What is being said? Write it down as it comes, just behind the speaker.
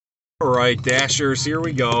All right, Dashers, here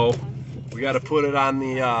we go. We got to put it on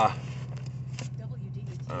the, oh,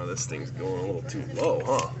 this thing's going a little too low,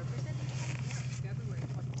 huh?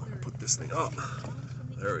 Put this thing up.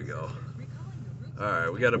 There we go. All right,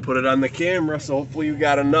 we got to put it on the camera, so hopefully you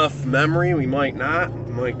got enough memory. We might not.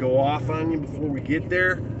 We might go off on you before we get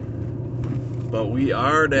there. But we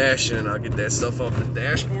are dashing. I'll get that stuff off the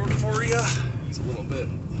dashboard for you. It's a little bit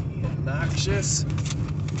obnoxious.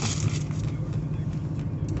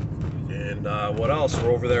 And what else?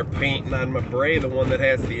 We're over there painting on my Bray, the one that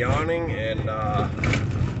has the awning, and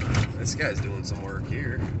this guy's doing some work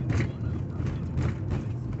here.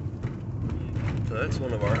 So that's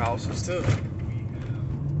one of our houses too.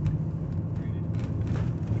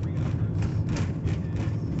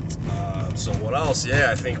 So what else? Yeah,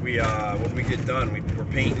 I think we when we get done, we're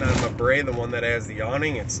painting on my Bray, the one that has the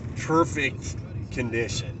awning. It's perfect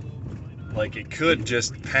condition. Like it could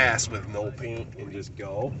just pass with no paint and just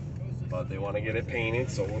go. But they want to get it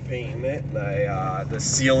painted, so we're painting it. The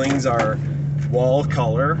ceilings are wall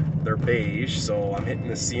color, they're beige, so I'm hitting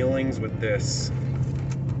the ceilings with this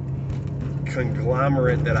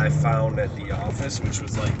conglomerate that I found at the office, which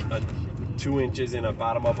was like 2 inches in a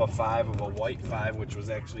bottom of a 5 of a white 5, which was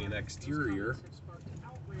actually an exterior,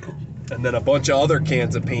 and then a bunch of other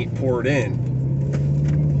cans of paint poured in,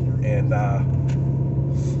 and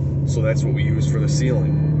so that's what we used for the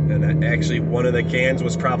ceiling. And actually one of the cans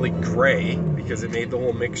was probably gray because it made the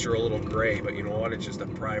whole mixture a little gray, but you know what, it's just a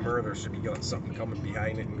primer. There should be something coming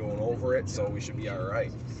behind it and going over it, so we should be all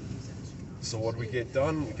right. So what we get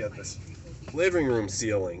done, we got this living room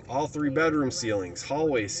ceiling, all 3 bedroom ceilings,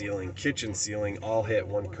 hallway ceiling, kitchen ceiling, all hit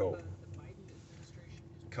one coat.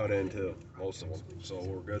 Cut into most of them, so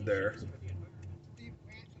we're good there.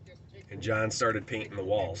 And John started painting the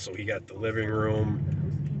walls, so he got the living room,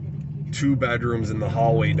 2 bedrooms in the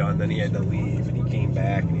hallway done, then he had to leave, and he came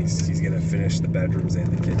back, and he's gonna finish the bedrooms and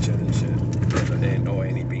the kitchen and shit.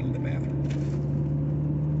 And he painted the bathroom.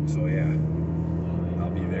 So yeah,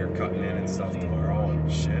 I'll be there cutting in and stuff tomorrow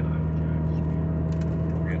and shit.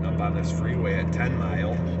 We're getting up on this freeway at 10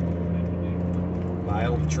 mile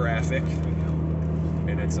of traffic,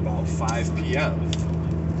 and it's about 5 p.m.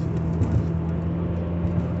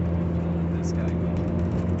 This guy goes.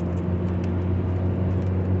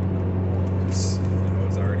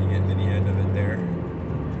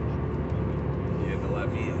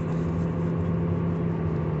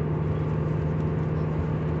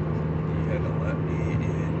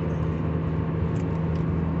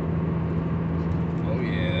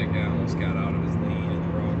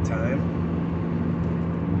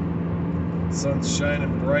 Sun's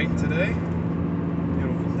shining bright today.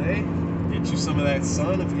 Beautiful day. Get you some of that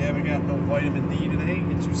sun. If you haven't got no vitamin D today,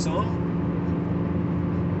 get you some.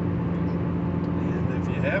 And if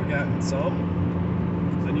you have gotten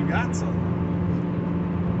some, then you got some.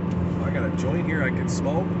 I got a joint here I can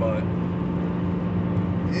smoke, but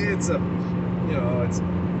it's a, you know, it's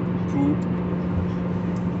poop.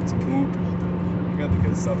 It's poop. I got the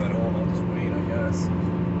good stuff at home. I'll just wait, I guess.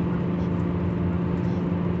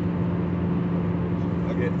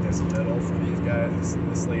 Get this medal for these guys.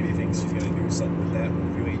 This lady thinks she's gonna do something with that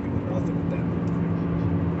move. You ain't doing nothing with that move.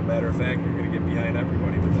 As a matter of fact, you're gonna get behind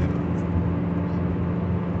everybody with that move.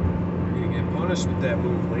 You're gonna get punished with that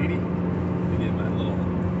move, lady. Let me get my little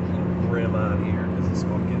rim on here because this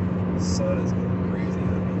fucking sun is going crazy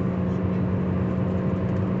on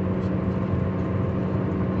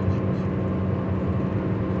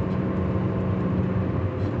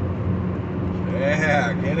me.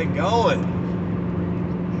 Yeah, get it going.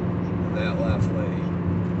 That left lane.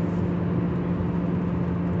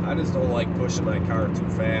 I just don't like pushing my car too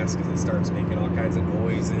fast because it starts making all kinds of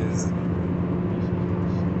noises.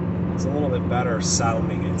 It's a little bit better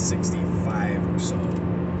sounding at 65 or so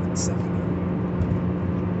than 70.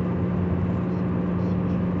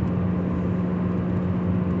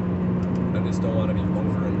 I just don't want to be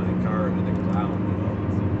motoring my car into the ground, you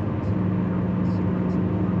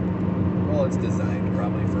know. Well, it's designed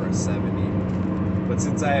probably for a 70. But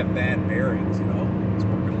since I have bad bearings, you know, it's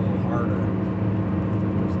working a little harder.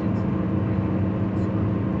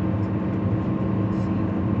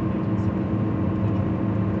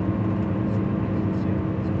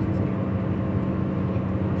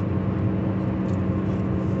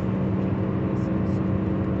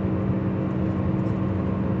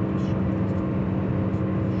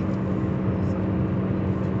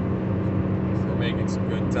 We're making some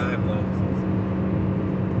good time though.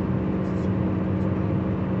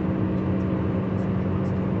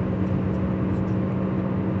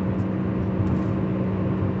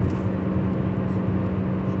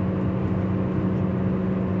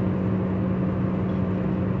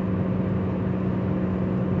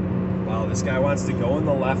 This guy wants to go in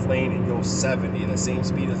the left lane and go 70, the same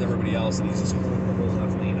speed as everybody else, and he's just holding the whole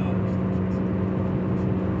left lane up.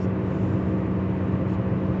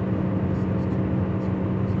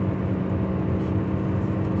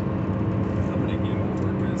 I'm gonna get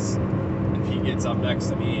over because if he gets up next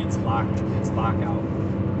to me, it's lockout.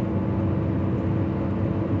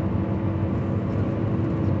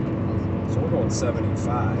 So we're going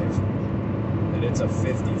 75, and it's a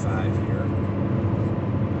 55 here.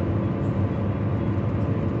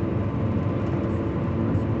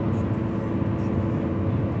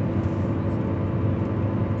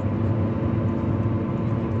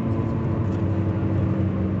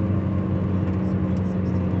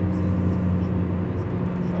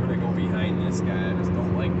 This guy, I just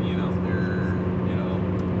don't like being out there, you know,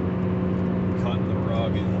 cutting the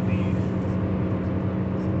rug in the lead.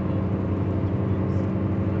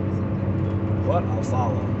 But I'll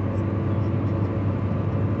follow.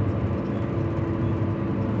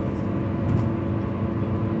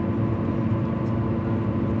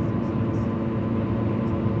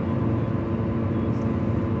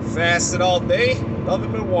 Fasted all day,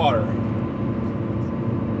 nothing but water.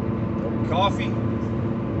 No coffee.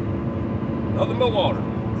 Nothing but water.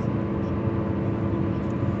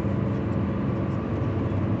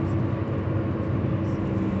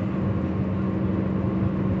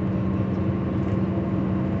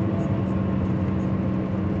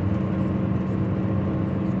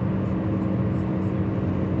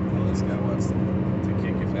 Well, this guy wants to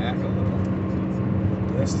kick it back a little.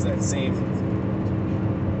 This is that same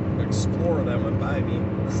Explorer that went by me,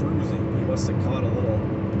 cruising. He must have caught a little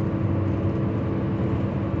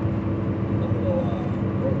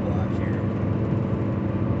roadblock here.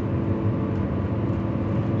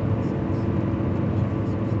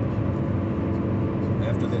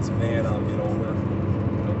 After this van, I'll get over.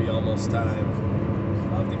 It'll be almost time.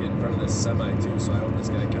 I'll have to get in front of this semi too, so I hope this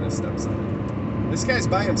guy kind of steps on it. This guy's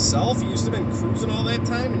by himself. He used to have been cruising all that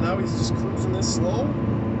time, and now he's just cruising this slow.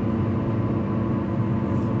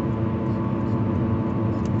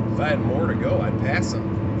 If I had more to go, I'd pass him.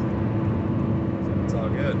 It's all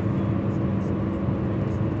good.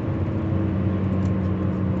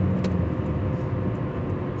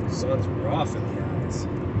 The sun's rough in the eyes.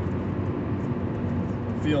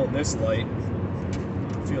 Feeling this light.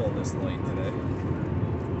 Feeling this light today.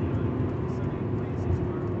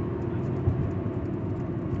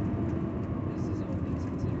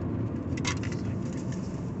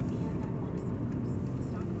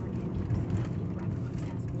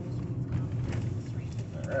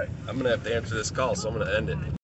 All right, I'm gonna have to answer this call, so I'm gonna end it.